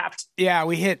 I'm zapped. Yeah,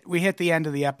 we hit the end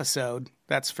of the episode.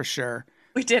 That's for sure.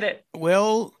 We did it.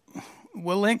 We'll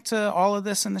link to all of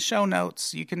this in the show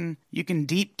notes. You can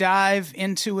deep dive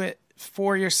into it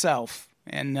for yourself.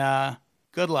 And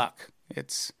good luck.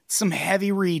 It's some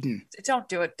heavy reading. Don't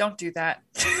do it. Don't do that.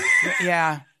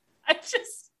 Yeah.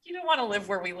 You don't want to live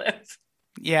where we live.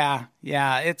 Yeah.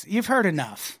 You've heard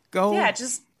enough. Go. Yeah,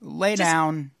 just lay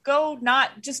down. Don't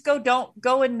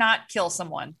go and not kill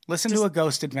someone. Listen to a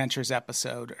Ghost Adventures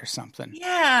episode or something.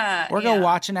 Yeah. Or go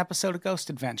watch an episode of Ghost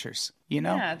Adventures.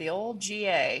 Yeah, the old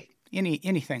GA.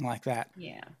 Anything like that.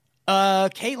 Yeah.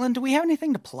 Caitlin, do we have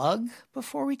anything to plug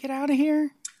before we get out of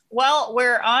here? Well,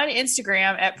 we're on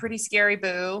Instagram at Pretty Scary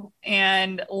Boo.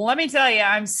 And let me tell you,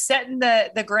 I'm setting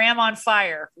the gram on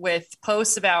fire with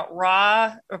posts about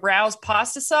Rao's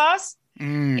pasta sauce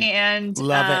and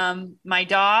my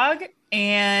dog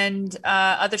and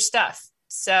other stuff.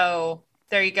 So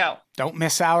there you go. Don't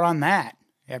miss out on that,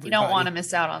 everybody. You don't want to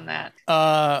miss out on that.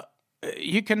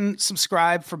 You can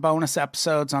subscribe for bonus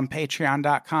episodes on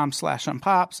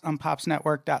patreon.com/unpops,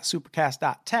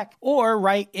 unpopsnetwork.supercast.tech, or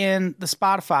right in the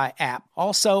Spotify app.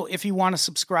 Also, if you want to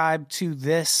subscribe to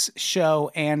this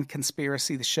show and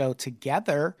Conspiracy the Show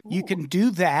together, you can do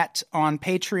that on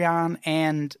Patreon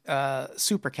and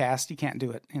Supercast. You can't do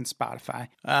it in Spotify.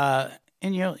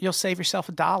 And you'll save yourself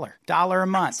 $1 a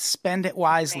month. Spend it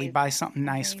wisely. Amazing. Buy something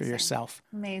nice for yourself.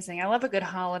 Amazing. I love a good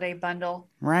holiday bundle.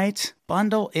 Right?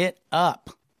 Bundle it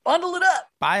up. Bundle it up.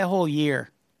 Buy a whole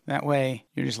year. That way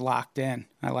you're just locked in.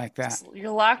 I like that. You're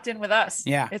locked in with us.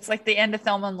 Yeah. It's like the end of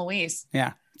Thelma and Louise.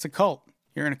 Yeah. It's a cult.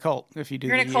 You're in a cult if you do.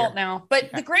 You're in a cult now.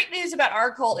 But the great news about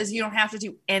our cult is you don't have to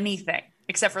do anything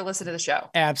except for listen to the show.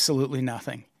 Absolutely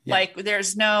nothing. Yeah. Like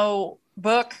there's no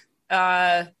book.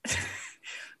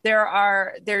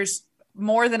 There's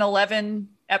more than 11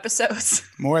 episodes.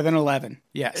 More than 11.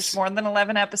 Yes. There's more than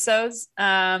 11 episodes.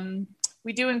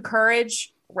 We do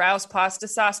encourage Rao's pasta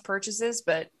sauce purchases,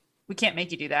 but we can't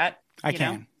make you do that. I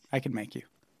can make you.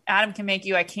 Adam can make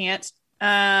you. I can't.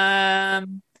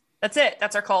 That's it.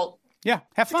 That's our cult. Yeah.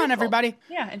 Have fun, everybody.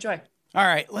 Yeah. Enjoy. All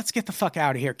right. Let's get the fuck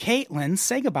out of here. Caitlin,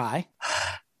 say goodbye.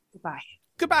 Goodbye.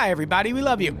 Goodbye, everybody. We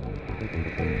love you.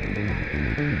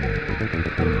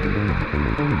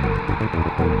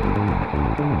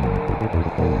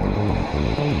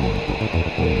 Oh,